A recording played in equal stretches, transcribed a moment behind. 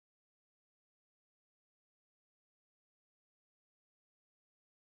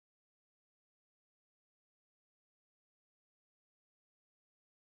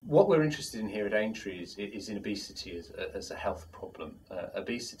What we're interested in here at Aintree is in obesity as a health problem.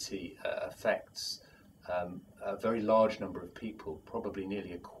 Obesity affects a very large number of people. Probably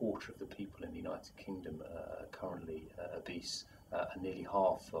nearly a quarter of the people in the United Kingdom are currently obese, and nearly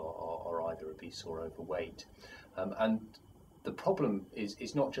half are either obese or overweight. And the problem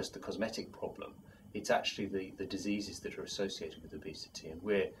is not just the cosmetic problem, it's actually the diseases that are associated with obesity. And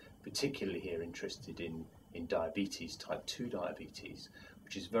we're particularly here interested in diabetes, type 2 diabetes,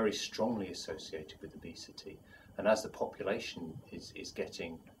 which is very strongly associated with obesity. And as the population is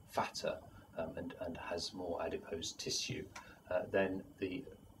getting fatter and has more adipose tissue, then the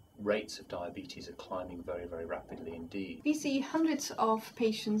rates of diabetes are climbing very, very rapidly indeed. We see hundreds of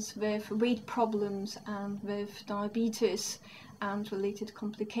patients with weight problems and with diabetes and related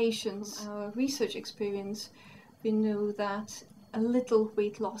complications. From our research experience, we know that a little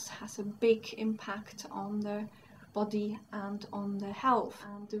weight loss has a big impact on their body and on their health.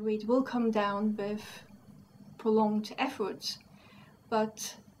 And the weight will come down with prolonged efforts,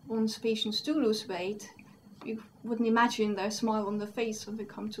 but once patients do lose weight, you wouldn't imagine their smile on their face when they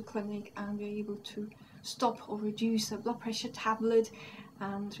come to clinic and we're able to stop or reduce their blood pressure tablet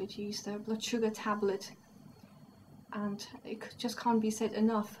and reduce their blood sugar tablet. And it just can't be said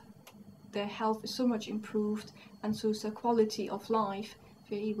enough. Their health is so much improved, and so is their quality of life.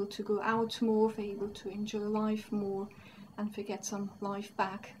 They're able to go out more, they're able to enjoy life more, and they get some life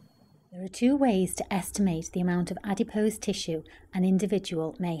back. There are two ways to estimate the amount of adipose tissue an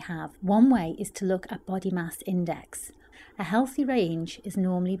individual may have. One way is to look at body mass index. A healthy range is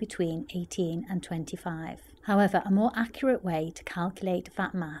normally between 18 and 25. However, a more accurate way to calculate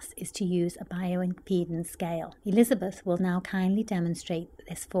fat mass is to use a bioimpedance scale. Elizabeth will now kindly demonstrate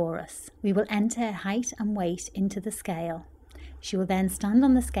this for us. We will enter her height and weight into the scale. She will then stand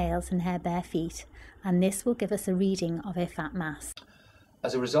on the scales in her bare feet, and this will give us a reading of her fat mass.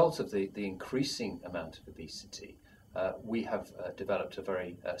 As a result of the increasing amount of obesity, we have developed a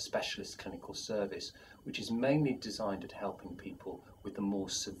very specialist clinical service which is mainly designed at helping people with the more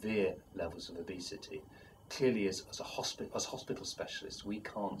severe levels of obesity. Clearly, as hospital specialists, we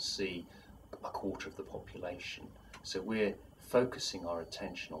can't see a quarter of the population, so we're focusing our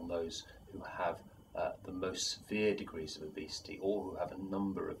attention on those who have the most severe degrees of obesity or who have a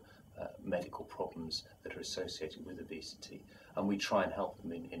number of medical problems that are associated with obesity, and we try and help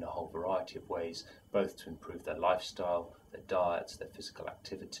them in a whole variety of ways, both to improve their lifestyle, their diets, their physical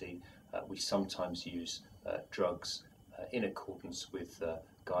activity. We sometimes use drugs in accordance with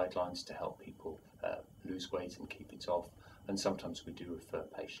guidelines to help people lose weight and keep it off, and sometimes we do refer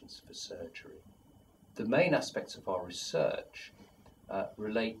patients for surgery. The main aspects of our research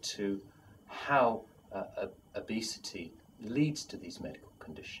relate to how obesity leads to these medical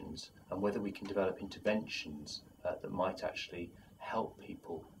conditions and whether we can develop interventions that might actually help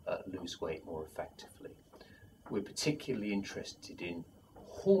people lose weight more effectively. We're particularly interested in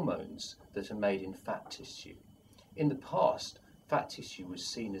hormones that are made in fat tissue. In the past, fat tissue was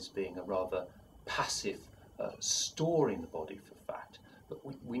seen as being a rather passive store in the body for fat, but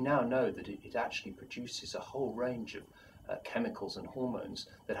we now know that it actually produces a whole range of chemicals and hormones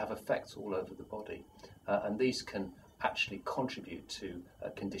that have effects all over the body, and these can actually contribute to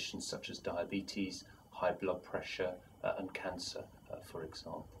conditions such as diabetes, high blood pressure and cancer, for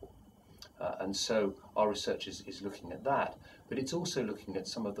example. And so our research is looking at that, but it's also looking at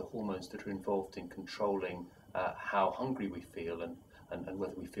some of the hormones that are involved in controlling how hungry we feel and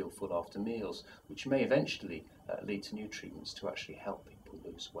whether we feel full after meals, which may eventually lead to new treatments to actually help people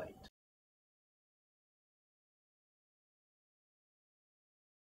lose weight.